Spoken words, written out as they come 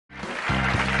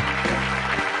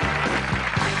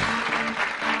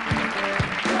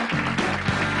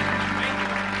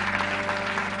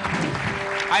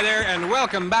Hi there, and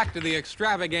welcome back to the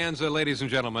extravaganza, ladies and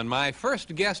gentlemen. My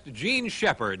first guest, Gene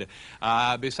Shepard.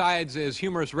 Besides his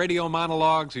humorous radio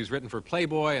monologues, he's written for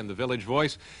Playboy and The Village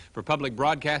Voice. For public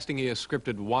broadcasting, he has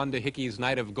scripted Wanda Hickey's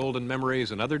Night of Golden Memories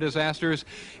and other disasters.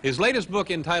 His latest book,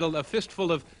 entitled A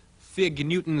Fistful of Fig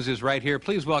Newtons, is right here.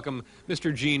 Please welcome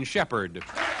Mr. Gene Shepard.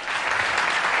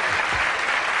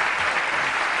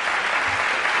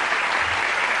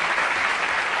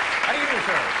 How do you do,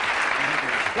 sir?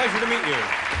 Pleasure to meet you.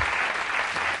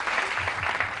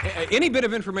 Any bit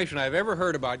of information I've ever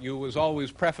heard about you was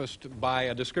always prefaced by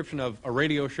a description of a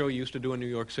radio show you used to do in New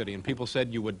York City, and people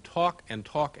said you would talk and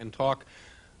talk and talk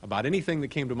about anything that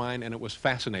came to mind, and it was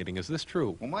fascinating. Is this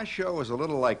true? Well, my show was a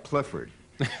little like Clifford.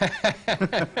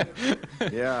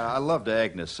 Yeah, I loved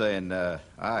Agnes saying,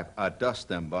 I dust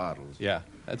them bottles. Yeah,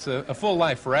 that's a full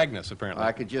life for Agnes, apparently.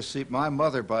 I could just see, my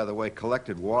mother, by the way,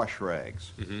 collected wash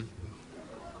rags. Mm-hmm.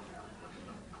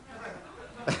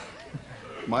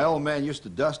 My old man used to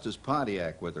dust his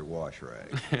Pontiac with her wash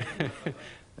rags.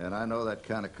 And I know that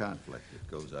kind of conflict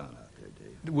that goes on out there,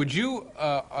 Dave. Would you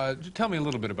tell me a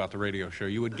little bit about the radio show?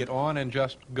 You would get on and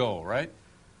just go, right?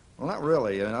 Well, not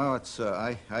really. You know, it's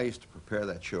I used to prepare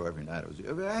that show every night.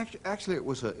 Actually, it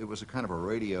was a kind of a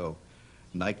radio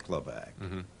nightclub act.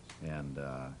 Mm-hmm. And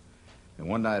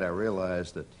one night I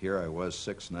realized that here I was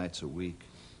 6 nights a week,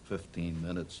 15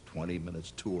 minutes, 20 minutes,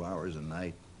 2 hours a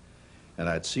night. And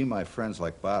I'd see my friends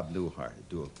like Bob Newhart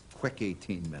do a quick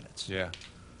 18 minutes. Yeah.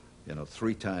 You know,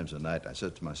 3 times a night. I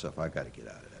said to myself, I got to get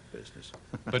out of that business.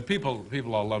 But people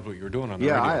all loved what you were doing on the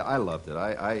radio. radio. I loved it.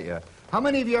 How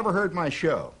many of you ever heard my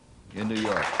show in New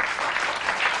York?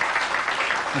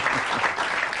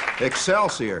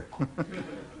 Excelsior.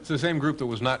 It's the same group that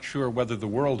was not sure whether the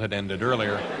world had ended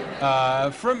earlier.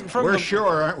 We're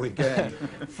sure, aren't we, gang?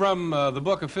 From the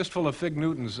book A Fistful of Fig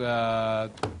Newtons, tell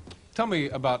me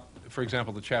about, for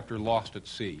example, the chapter Lost at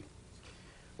Sea.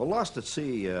 Well, Lost at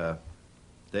Sea,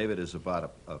 David, is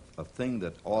about a thing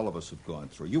that all of us have gone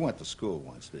through. You went to school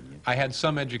once, didn't you? I had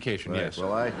some education, right. Yes.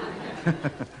 Well,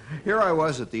 here I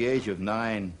was at the age of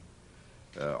 9,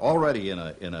 already in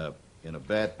a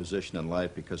bad position in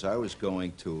life because I was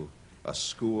going to a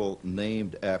school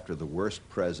named after the worst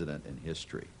president in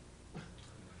history.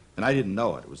 And I didn't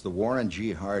know it. It was the Warren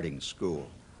G. Harding School.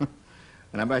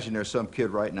 And I imagine there's some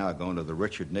kid right now going to the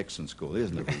Richard Nixon School. He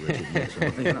isn't the Richard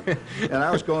Nixon. You know? And I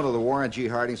was going to the Warren G.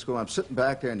 Harding School. I'm sitting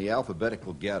back there in the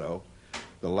alphabetical ghetto,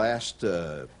 the last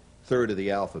third of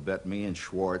the alphabet, me and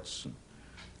Schwartz, and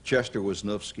Chester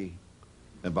Wisniewski,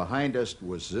 and behind us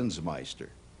was Zinsmeister.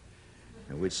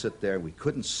 And we'd sit there. We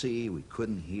couldn't see. We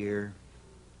couldn't hear.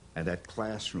 And that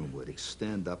classroom would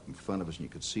extend up in front of us, and you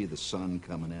could see the sun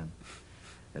coming in.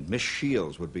 And Miss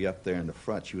Shields would be up there in the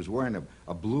front. She was wearing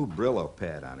a blue Brillo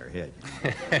pad on her head.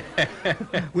 You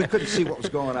know? We couldn't see what was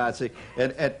going on.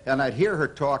 And I'd hear her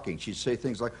talking. She'd say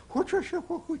things like, and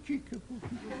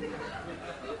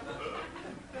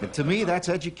to me, that's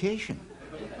education.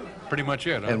 Pretty much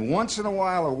it, huh? And once in a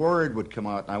while, a word would come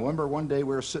out. And I remember one day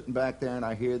we were sitting back there, and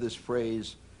I hear this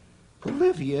phrase,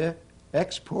 Bolivia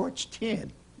exports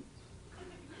tin.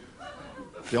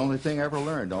 The only thing I ever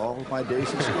learned all of my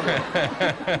days in school.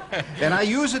 And I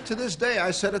use it to this day. I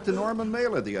said it to Norman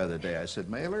Mailer the other day. I said,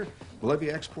 Mailer,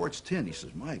 Bolivia exports tin. He says,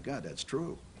 my God, that's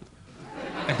true.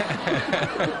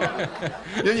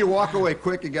 Then you walk away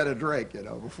quick and get a drink, you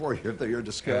know, before you're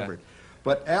discovered. Yeah.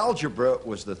 But algebra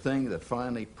was the thing that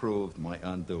finally proved my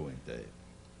undoing, Dave.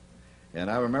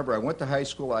 And I remember I went to high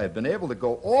school. I had been able to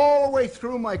go all the way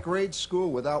through my grade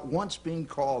school without once being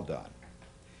called on.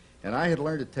 And I had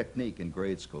learned a technique in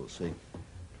grade school, see,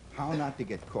 how not to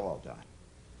get called on.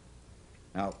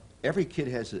 Now, every kid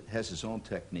has his own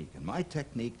technique, and my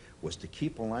technique was to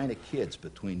keep a line of kids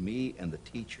between me and the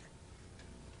teacher.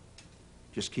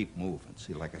 Just keep moving,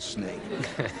 see, like a snake.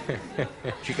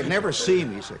 She could never see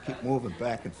me, so I keep moving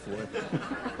back and forth.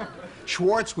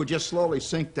 Schwartz would just slowly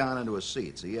sink down into his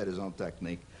seat, so he had his own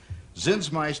technique.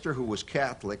 Zinsmeister, who was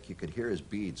Catholic, you could hear his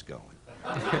beads going.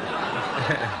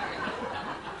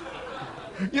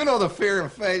 You know the fear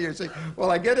of failure. See,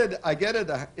 well, I get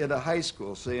into high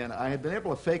school, see, and I had been able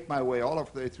to fake my way all the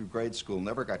way through grade school,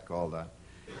 never got called on.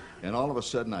 And all of a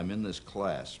sudden, I'm in this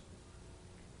class,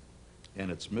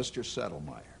 and it's Mr.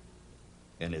 Settlemeyer,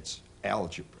 and it's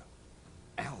algebra.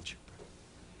 Algebra.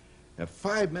 And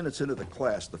 5 minutes into the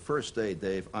class, the first day,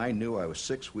 Dave, I knew I was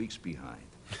 6 weeks behind.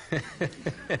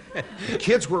 The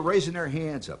kids were raising their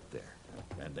hands up there,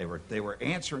 and they were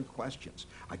answering questions.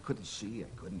 I couldn't see, I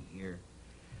couldn't hear.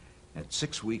 And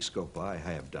 6 weeks go by, I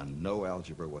have done no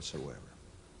algebra whatsoever.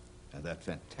 And that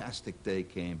fantastic day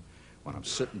came when I'm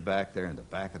sitting back there in the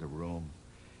back of the room,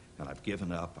 and I've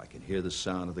given up. I can hear the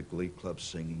sound of the glee club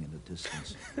singing in the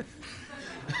distance.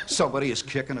 Somebody is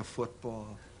kicking a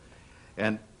football.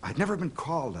 And I'd never been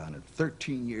called on in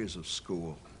 13 years of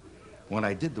school. When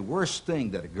I did the worst thing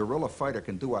that a guerrilla fighter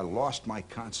can do, I lost my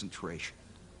concentration.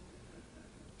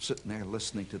 Sitting there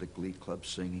listening to the glee club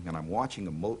singing, and I'm watching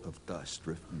a mote of dust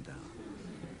drifting down.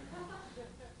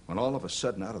 When all of a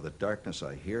sudden, out of the darkness,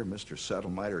 I hear Mr.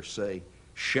 Settlemiter say,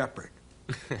 "Shepherd."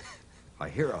 I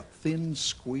hear a thin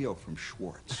squeal from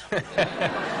Schwartz.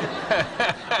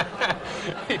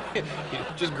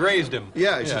 Just grazed him.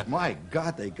 Yeah, he says, "My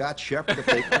God, they got Shepherd.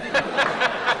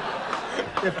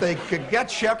 If they could get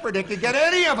Shepherd, they could get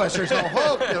any of us. There's no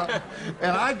hope." You know?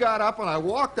 And I got up and I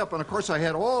walked up, and of course I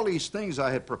had all these things I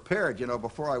had prepared, you know,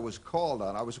 before I was called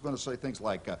on. I was going to say things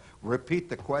like, "Repeat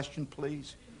the question,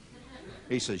 please."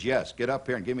 He says, "Yes, get up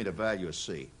here and give me the value of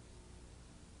C."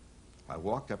 I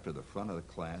walked up to the front of the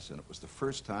class, and it was the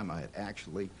first time I had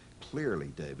actually, clearly,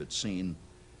 David, seen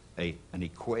an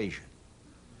equation.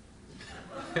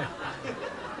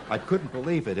 I couldn't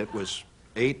believe it. It was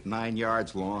 8, 9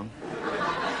 yards long.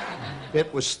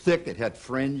 It was thick. It had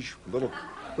fringe,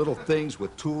 little things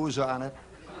with twos on it.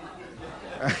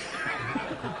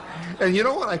 And you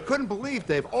know what? I couldn't believe,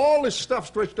 Dave. All this stuff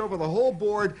stretched over the whole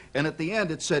board, and at the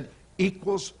end it said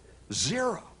equals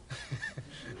 0.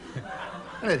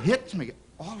 And it hit me.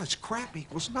 All this crap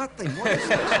equals nothing. What is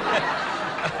this?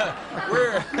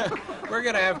 We're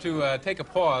going to have to take a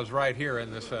pause right here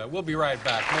in this. We'll be right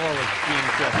back. More with Gene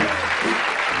Shepherd.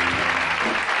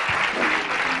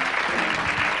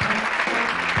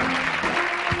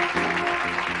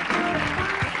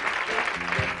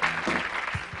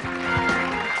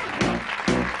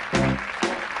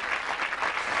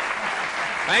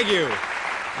 Thank you.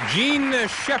 Gene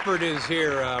Shepherd is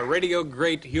here, radio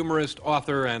great, humorist,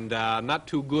 author, and not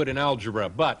too good in algebra.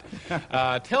 But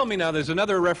tell me now, there's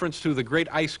another reference to the Great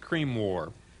Ice Cream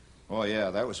War. Oh,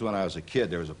 yeah, that was when I was a kid.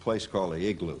 There was a place called the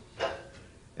Igloo.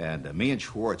 And me and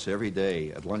Schwartz, every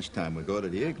day at lunchtime, would go to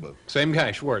the Igloo. Same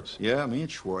guy, Schwartz. Yeah, me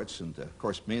and Schwartz. And, of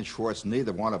course, me and Schwartz,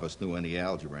 neither one of us knew any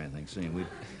algebra or anything. See,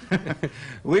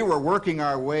 we were working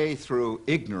our way through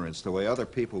ignorance the way other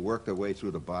people work their way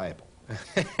through the Bible.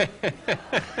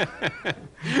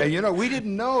 And, you know, we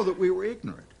didn't know that we were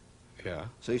ignorant. Yeah.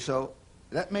 See, so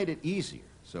that made it easier.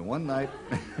 So one night,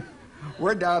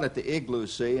 we're down at the Igloo,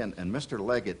 see, and Mr.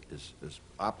 Leggett is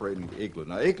operating the Igloo.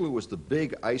 Now, Igloo was the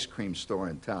big ice cream store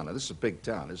in town. Now, this is a big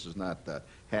town. This is not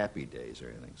Happy Days or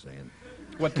anything, see. And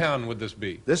What town would this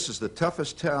be? this is the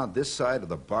toughest town this side of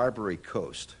the Barbary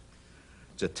Coast.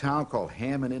 It's a town called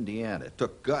Hammond, Indiana. It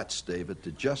took guts, David,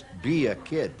 to just be a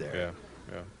kid there. Yeah,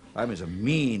 yeah. I mean, it's a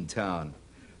mean town.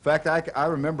 In fact, I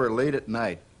remember late at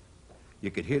night, you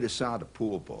could hear the sound of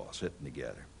pool balls hitting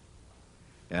together.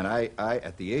 And I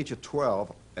at the age of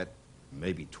 12, at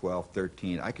maybe 12,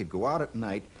 13, I could go out at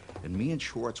night, and me and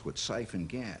Schwartz would siphon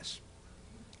gas.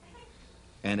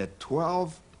 And at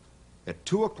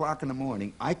 2 o'clock in the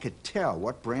morning, I could tell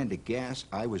what brand of gas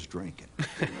I was drinking.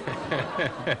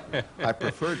 I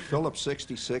preferred Phillips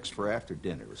 66 for after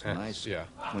dinner. It was nice, Yeah.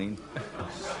 clean.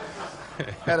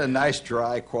 Had a nice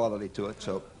dry quality to it.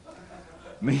 So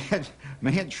me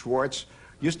and Schwartz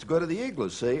used to go to the Igloo,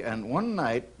 see, and one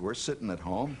night we're sitting at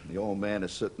home. The old man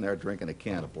is sitting there drinking a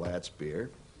can of Blatz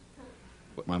beer.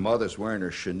 But my mother's wearing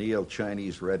her chenille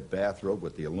Chinese red bathrobe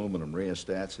with the aluminum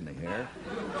rheostats in the hair.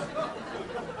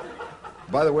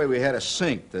 By the way, we had a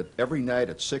sink that every night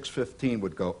at 6:15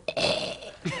 would go.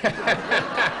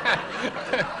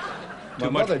 My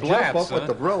mother jumped up with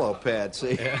the Brillo pad,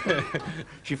 see? Yeah.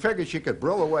 She figured she could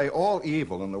Brill away all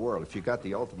evil in the world if she got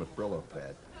the ultimate Brillo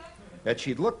pad. And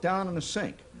she'd look down in the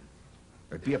sink.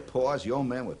 There'd be a pause. The old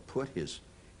man would put his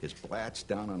Blatz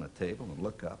down on the table and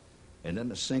look up. And then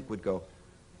the sink would go.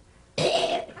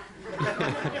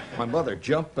 My mother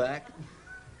jumped back.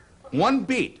 One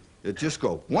beat. It'd just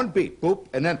go one beat, boop,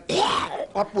 and then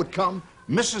up would come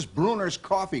Mrs. Bruner's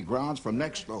coffee grounds from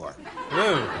next door.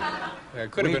 Ooh.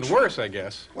 It could have been worse, I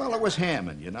guess. Well, it was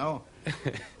Hammond, you know.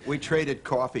 We traded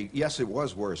coffee. Yes, it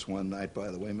was worse one night,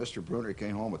 by the way. Mr. Bruner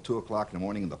came home at 2 o'clock in the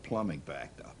morning and the plumbing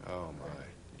backed up. Oh, my.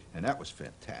 And that was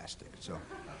fantastic. So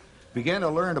began to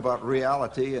learn about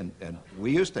reality, and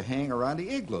we used to hang around the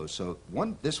Igloo. So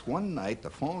this one night, the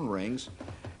phone rings,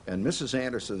 and Mrs.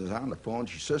 Anderson is on the phone.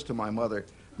 She says to my mother,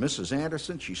 "Mrs.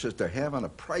 Anderson," she says, "they're having a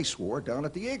price war down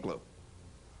at the Igloo."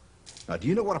 Now, do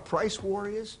you know what a price war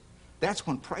is? That's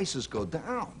when prices go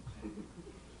down.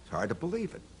 It's hard to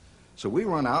believe it. So we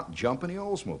run out and jump in the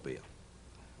Oldsmobile.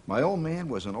 My old man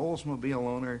was an Oldsmobile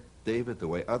owner, David, the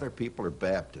way other people are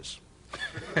Baptists.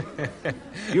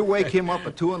 You wake him up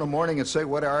at 2 in the morning and say,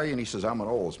 "What are you?" And he says, "I'm an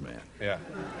Olds man." Yeah.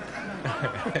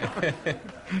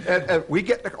 And we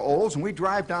get to Olds and we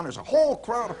drive down. There's a whole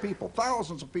crowd of people.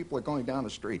 Thousands of people are going down the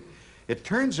street. It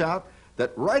turns out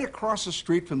that right across the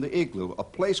street from the Igloo, a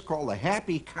place called the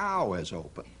Happy Cow has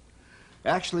opened.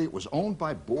 Actually, it was owned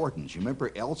by Borden's. You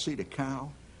remember Elsie the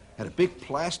cow? Had a big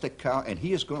plastic cow, and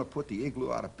he is going to put the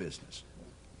Igloo out of business.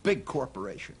 Big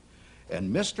corporation.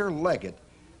 And Mr. Leggett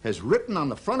has written on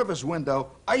the front of his window,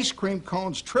 "Ice cream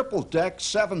cones, triple deck,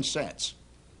 7 cents."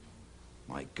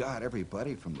 My God,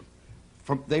 everybody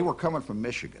they were coming from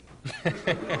Michigan.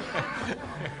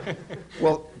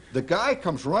 Well, the guy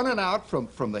comes running out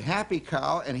from the Happy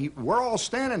Cow, and we're all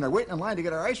standing there waiting in line to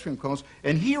get our ice cream cones,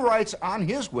 and he writes on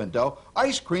his window,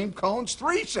 "Ice cream cones,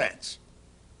 3 cents."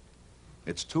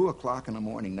 It's 2 o'clock in the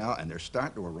morning now, and they're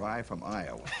starting to arrive from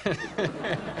Iowa.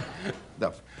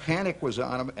 The panic was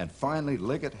on him, and finally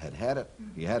Liggett had it.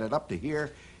 He had it up to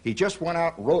here. He just went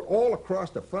out and wrote all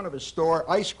across the front of his store,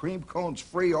 "Ice cream cones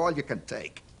free, all you can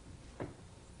take."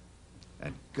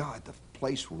 And God, the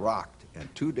place rocked. And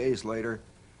 2 days later,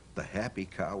 the Happy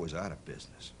Cow was out of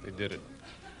business. They did it.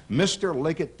 Mr.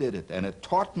 Liggett did it, and it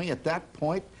taught me at that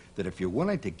point that if you're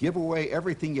willing to give away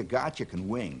everything you got, you can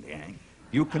win, gang.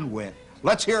 You can win.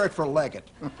 Let's hear it for Leggett.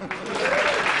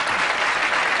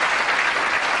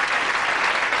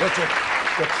 It's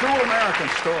a true American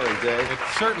story, Dave. It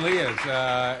certainly is.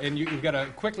 And you've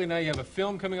got quickly now, you have a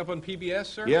film coming up on PBS,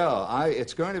 sir? Yeah,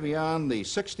 it's going to be on the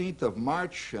 16th of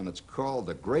March, and it's called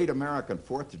The Great American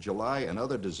 4th of July and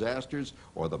Other Disasters,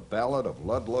 or The Ballad of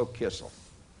Ludlow Kissel.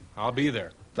 I'll be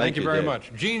there. Thank you you, very Dave.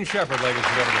 much. Gene Shepard, ladies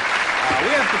and gentlemen. We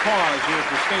have to pause here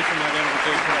for station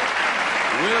identification.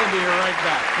 We'll be right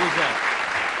back. Who's that?